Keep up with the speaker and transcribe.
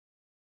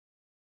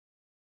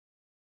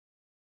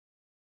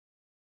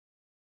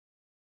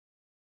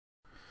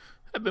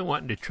I've been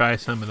wanting to try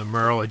some of the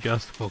Merle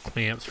adjustable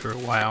clamps for a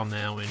while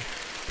now, and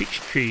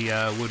Peachtree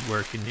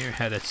Woodworking there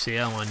had a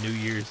sale on New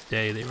Year's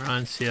Day. They were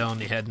on sale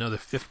and they had another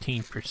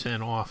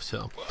 15% off,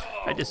 so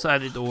I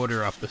decided to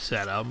order up a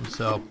set of them.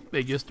 So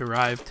they just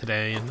arrived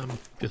today and I'm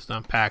just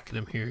unpacking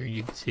them here.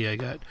 You can see I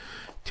got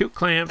 2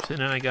 clamps and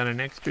then I got an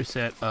extra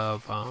set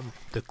of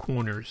the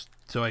corners,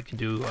 so I can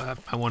do,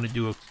 I want to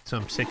do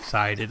some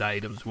 6-sided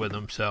items with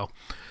them. So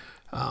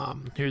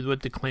here's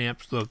what the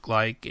clamps look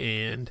like,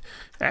 and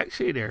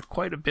actually they're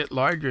quite a bit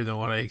larger than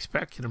what I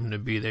expected them to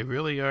be. They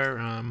really are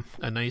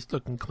a nice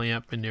looking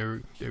clamp, and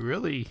they're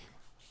really,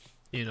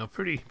 you know,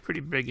 pretty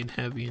big and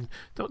heavy. And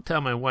don't tell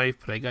my wife,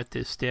 but I got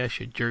this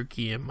stash of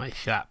jerky in my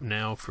shop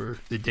now for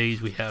the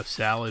days we have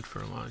salad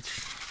for lunch.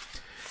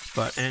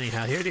 But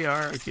anyhow, here they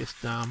are. Just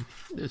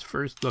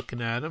first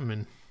looking at them,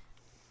 and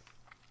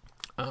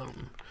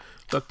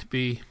look to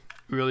be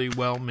really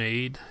well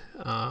made.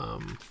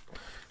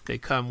 They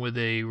come with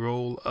a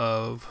roll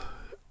of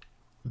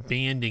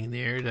banding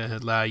there to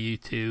allow you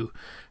to,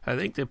 I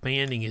think the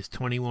banding is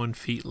 21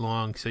 feet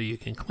long, so you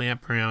can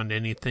clamp around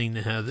anything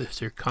that has a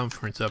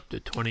circumference up to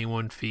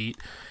 21 feet.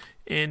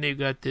 And they've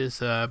got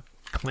this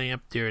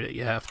clamp there that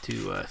you have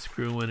to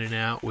screw in and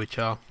out, which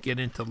I'll get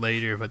into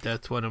later, but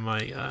that's one of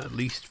my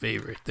least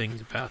favorite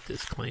things about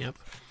this clamp.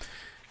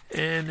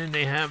 And then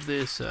they have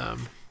this,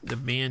 the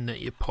band that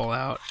you pull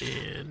out,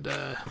 and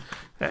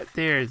that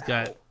there has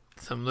got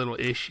some little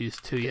issues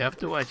too. You have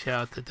to watch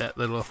out that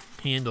little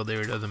handle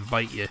there doesn't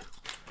bite you.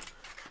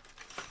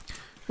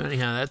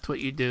 Anyhow, that's what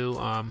you do.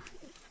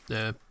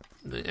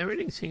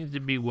 Everything seems to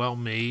be well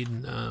made,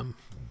 and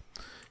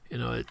you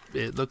know,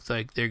 it looks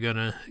like they're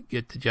gonna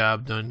get the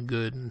job done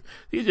good. And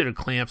these are the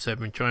clamps I've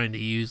been trying to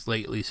use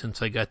lately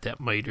since I got that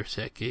miter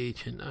set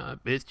gauge, and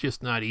it's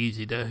just not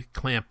easy to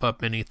clamp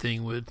up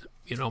anything with,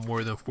 you know,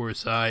 more than 4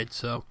 sides.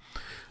 So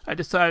I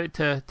decided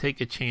to take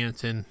a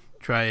chance and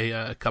try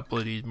a couple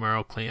of these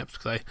Merle clamps,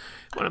 because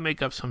I want to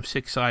make up some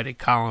 6-sided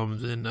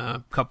columns and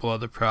a couple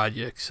other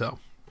projects, so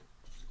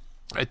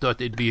I thought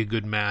they'd be a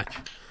good match.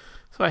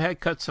 So I had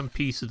cut some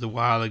pieces a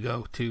while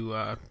ago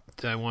that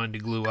I wanted to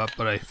glue up,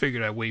 but I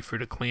figured I'd wait for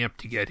the clamp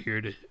to get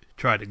here to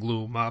try to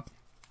glue them up.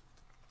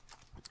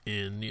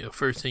 And you know,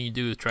 first thing you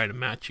do is try to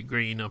match your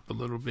grain up a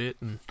little bit,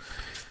 and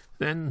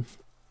then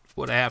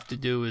what I have to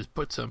do is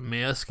put some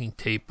masking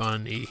tape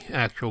on the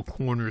actual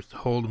corners to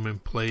hold them in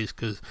place,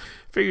 because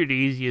I figured the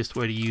easiest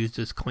way to use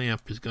this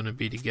clamp is going to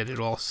be to get it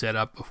all set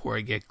up before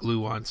I get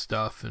glue on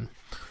stuff, and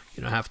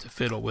you know, have to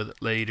fiddle with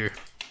it later.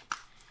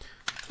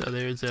 So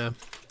there's a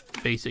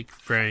basic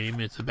frame.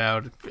 It's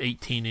about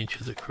 18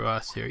 inches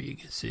across there, you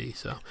can see.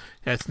 So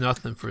that's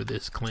nothing for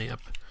this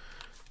clamp,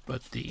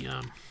 but the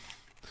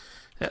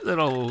that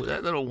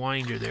little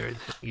winder there,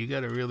 you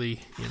got to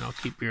really, you know,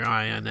 keep your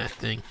eye on that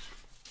thing.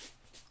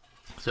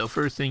 So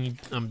first thing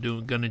I'm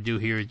gonna do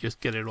here is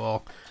just get it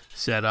all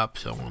set up,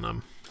 so when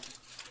I'm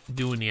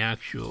doing the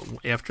actual,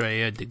 after I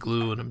add the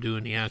glue and I'm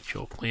doing the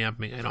actual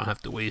clamping, I don't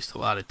have to waste a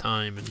lot of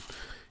time and,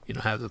 you know,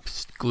 have the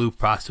glue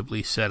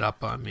possibly set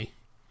up on me.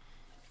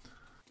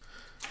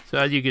 So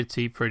as you can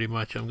see, pretty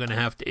much I'm gonna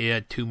have to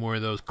add 2 more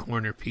of those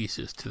corner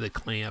pieces to the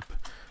clamp.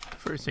 The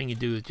first thing you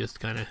do is just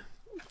kind of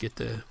get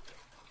the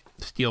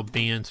steel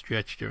band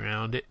stretched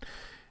around it.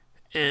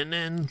 And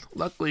then,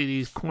 luckily,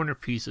 these corner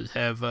pieces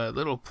have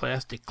little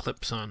plastic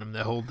clips on them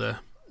that hold the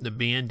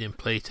band in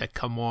place that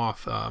come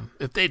off.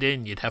 If they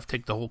didn't, you'd have to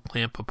take the whole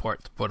clamp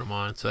apart to put them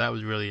on. So that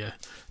was really a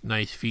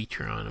nice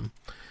feature on them.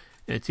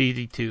 And it's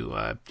easy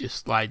to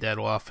just slide that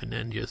off and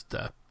then just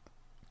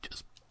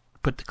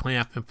put the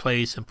clamp in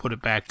place and put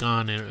it back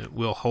on, and it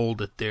will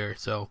hold it there,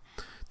 so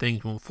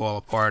things won't fall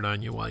apart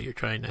on you while you're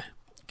trying to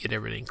get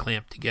everything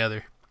clamped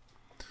together.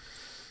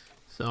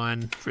 So,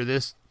 and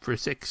for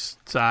 6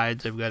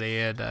 sides, I've got to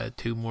add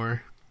 2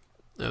 more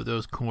of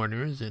those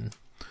corners, and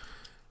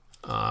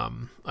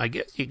I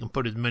guess you can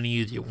put as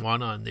many as you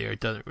want on there.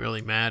 It doesn't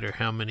really matter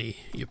how many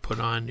you put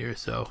on there.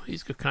 So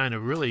these are kind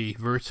of really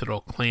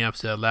versatile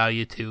clamps that allow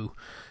you to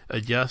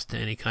adjust to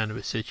any kind of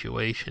a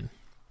situation.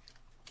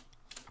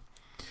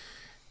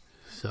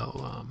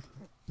 So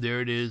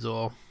there it is,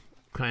 all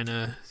kind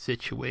of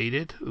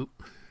situated. Oop.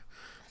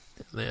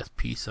 Last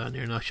piece on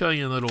there, and I'll show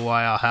you in a little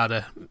while how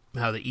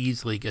to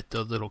easily get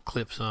those little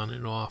clips on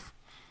and off.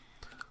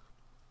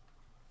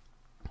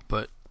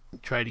 But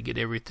try to get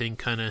everything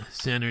kind of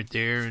centered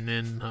there, and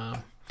then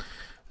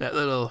that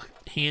little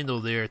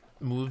handle there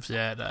moves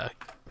that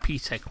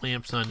piece that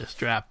clamps on the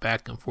strap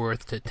back and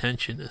forth to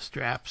tension the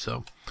strap.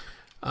 So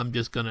I'm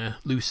just gonna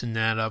loosen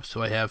that up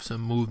so I have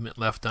some movement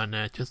left on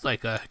that, just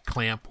like a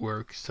clamp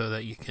works, so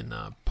that you can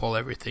pull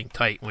everything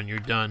tight when you're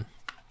done.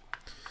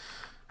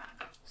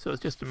 So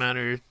it's just a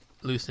matter of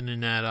loosening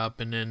that up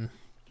and then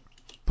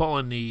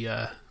pulling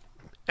the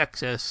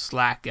excess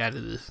slack out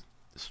of the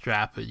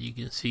strap, as you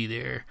can see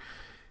there,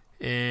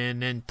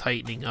 and then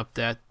tightening up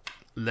that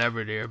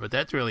lever there. But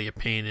that's really a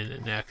pain in the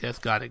neck. That's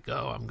got to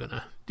go. I'm going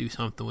to do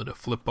something with a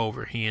flip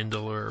over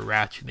handle or a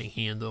ratcheting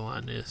handle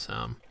on this,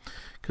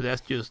 because that's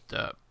just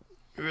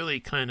really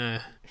kind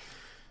of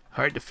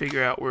hard to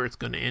figure out where it's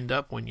going to end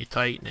up when you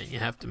tighten it. You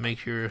have to make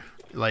sure,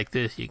 like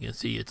this, you can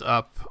see it's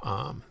up,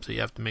 so you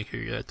have to make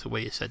sure that's the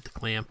way you set the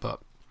clamp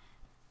up.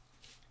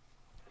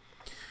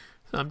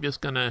 So I'm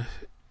just going to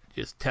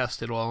just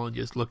test it all and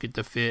just look at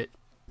the fit,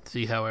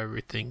 see how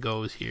everything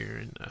goes here,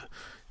 and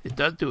it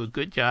does do a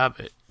good job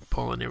at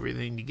pulling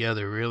everything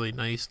together really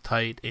nice,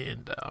 tight,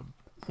 and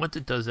once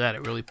it does that,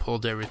 it really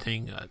pulls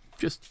everything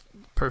just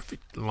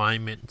perfect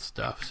alignment and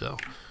stuff. So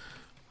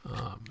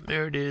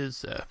there it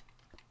is,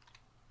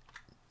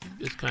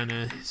 just kind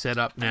of set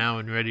up now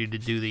and ready to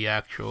do the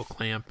actual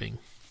clamping.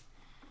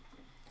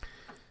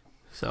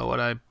 So what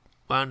I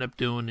wound up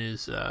doing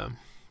is I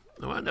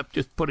wound up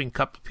just putting a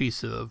couple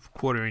pieces of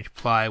 1/4-inch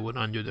plywood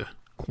under the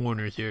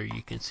corners there,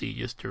 you can see,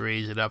 just to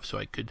raise it up so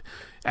I could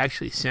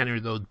actually center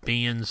those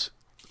bands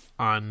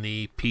on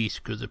the piece,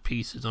 because the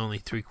piece is only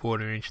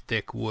 3/4-inch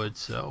thick wood.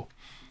 So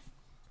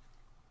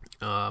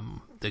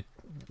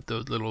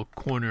those little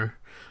corner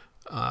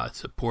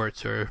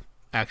supports are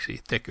actually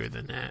thicker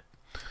than that.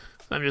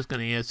 So I'm just going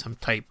to add some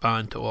tight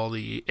bond to all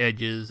the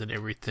edges and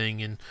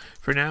everything, and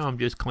for now I'm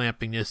just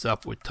clamping this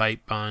up with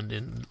tight bond,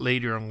 and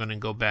later I'm going to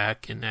go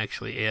back and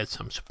actually add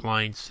some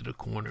splines to the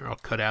corner. I'll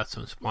cut out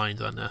some splines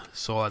on the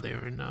saw there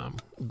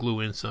and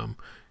glue in some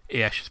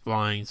ash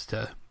splines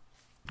to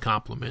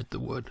complement the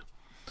wood.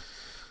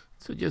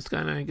 So just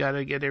kind of got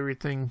to get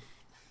everything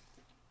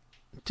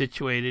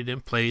situated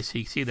in place.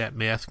 You see that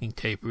masking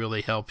tape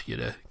really helps you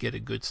to get a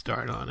good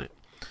start on it.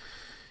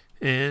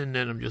 And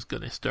then I'm just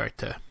going to start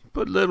to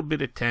put a little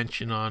bit of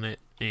tension on it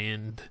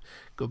and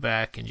go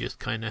back and just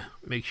kind of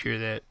make sure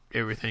that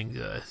everything's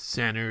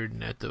centered,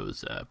 and that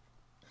those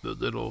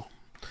little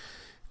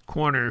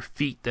corner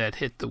feet that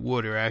hit the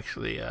wood are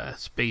actually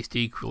spaced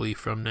equally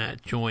from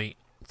that joint,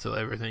 so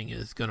everything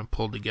is going to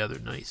pull together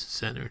nice and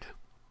centered.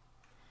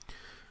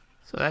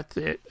 So that's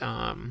it.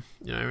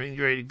 Everything's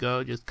ready to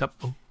go. Just a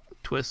couple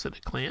twists of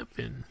the clamp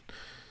and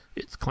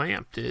it's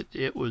clamped.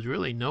 It was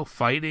really no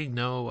fighting,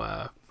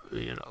 no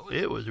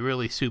it was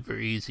really super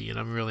easy, and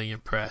I'm really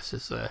impressed.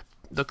 This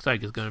looks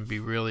like it's going to be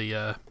really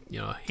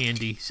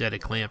handy set of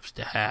clamps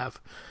to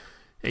have.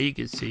 And you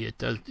can see it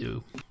does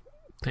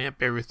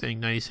clamp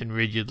everything nice and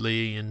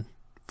rigidly and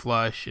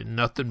flush, and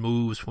nothing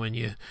moves when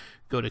you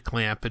go to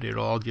clamp it. It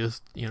all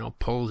just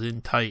pulls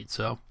in tight.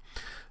 So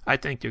I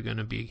think they're going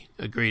to be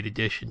a great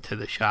addition to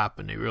the shop,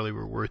 and they really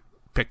were worth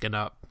picking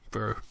up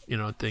for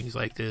things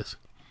like this.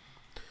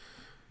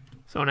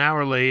 So an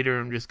hour later,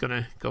 I'm just going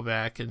to go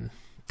back and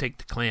take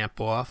the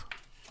clamp off.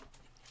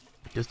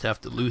 Just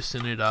have to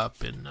loosen it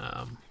up and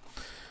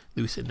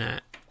loosen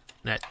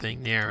that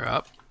thing there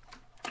up,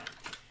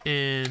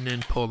 and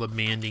then pull the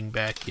banding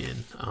back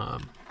in.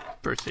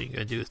 First thing you're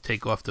going to do is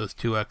take off those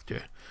 2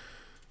 extra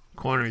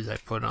corners I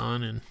put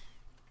on, and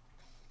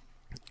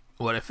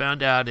what I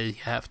found out is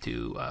you have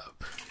to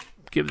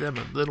give them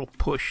a little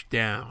push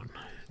down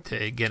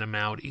to get them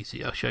out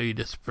easy. I'll show you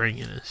the spring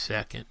in a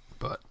second,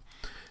 but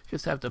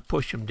just have to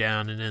push them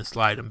down and then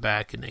slide them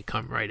back, and they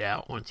come right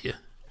out once you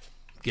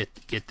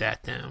get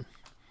that down.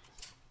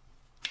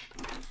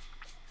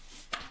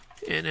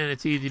 And then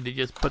it's easy to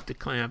just put the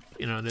clamp,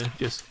 to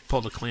just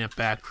pull the clamp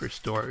back for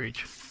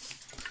storage.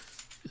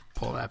 Just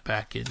pull that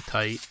back in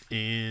tight,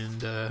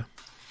 and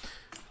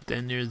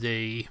then there's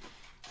a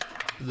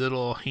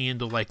little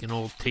handle like an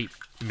old tape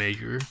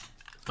measure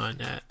on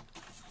that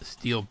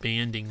steel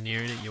banding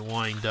there that you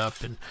wind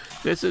up, and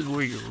this is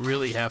where you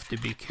really have to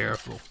be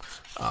careful.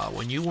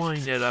 When you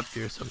wind that up,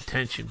 there's some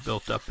tension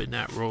built up in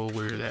that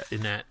roller,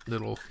 in that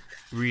little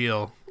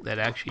reel, that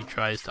actually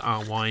tries to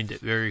unwind it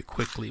very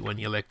quickly when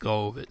you let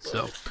go of it.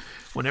 So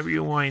whenever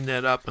you wind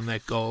that up and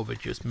let go of it,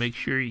 just make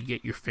sure you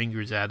get your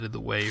fingers out of the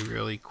way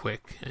really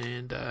quick,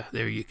 and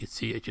there you can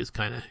see it just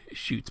kind of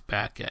shoots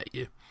back at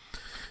you.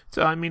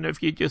 So I mean,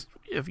 if you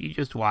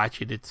just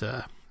watch it, it's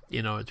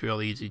it's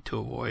real easy to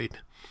avoid.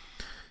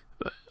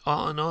 But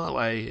all in all,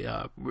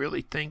 I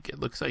really think it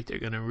looks like they're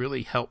going to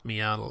really help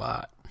me out a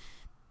lot.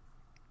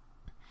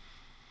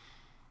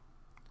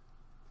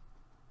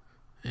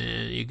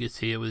 And you can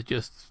see it was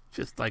just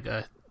like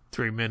a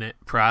 3-minute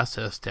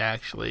process to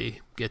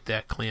actually get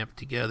that clamp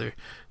together.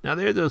 Now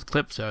there are those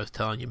clips I was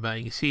telling you about.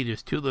 You can see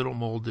there's 2 little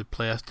molded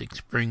plastic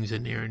springs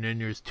in there, and then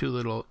there's 2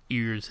 little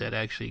ears that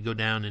actually go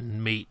down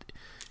and mate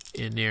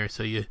in there.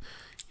 So you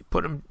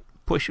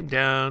push them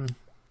down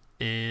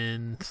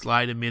and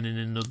slide them in, and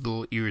then those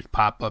little ears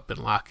pop up and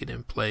lock it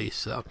in place.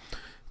 So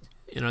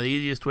the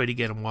easiest way to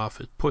get them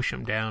off is push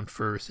them down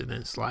first and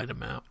then slide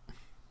them out.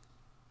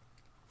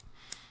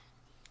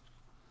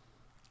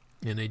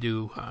 And they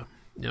do,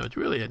 it's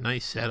really a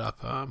nice setup.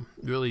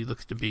 Really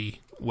looks to be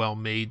well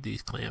made,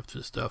 these clamps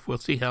and stuff. We'll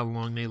see how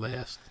long they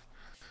last.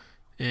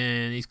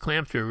 And these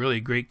clamps are a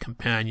really great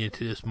companion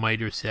to this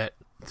miter set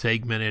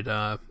segmented,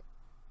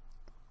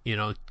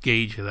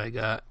 gauge that I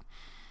got.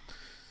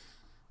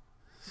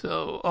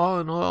 So all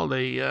in all,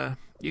 they,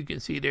 you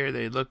can see there,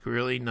 they look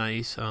really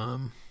nice.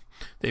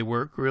 They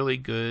work really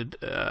good.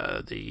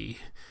 The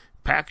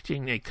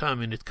packaging they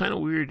come in, it's kind of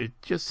weird. It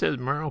just says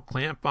Merle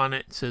clamp on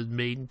it. It says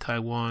made in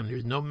Taiwan.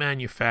 There's no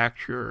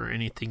manufacturer or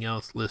anything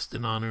else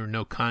listed on it, or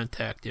no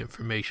contact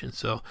information.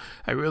 So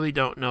I really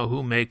don't know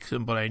who makes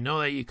them, but I know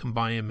that you can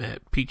buy them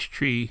at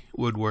Peachtree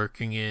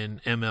Woodworking,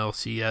 and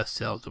MLCS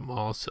sells them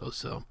also.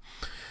 So,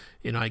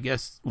 I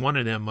guess one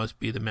of them must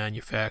be the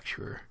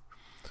manufacturer.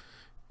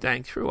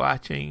 Thanks for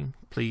watching.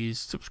 Please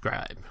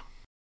subscribe.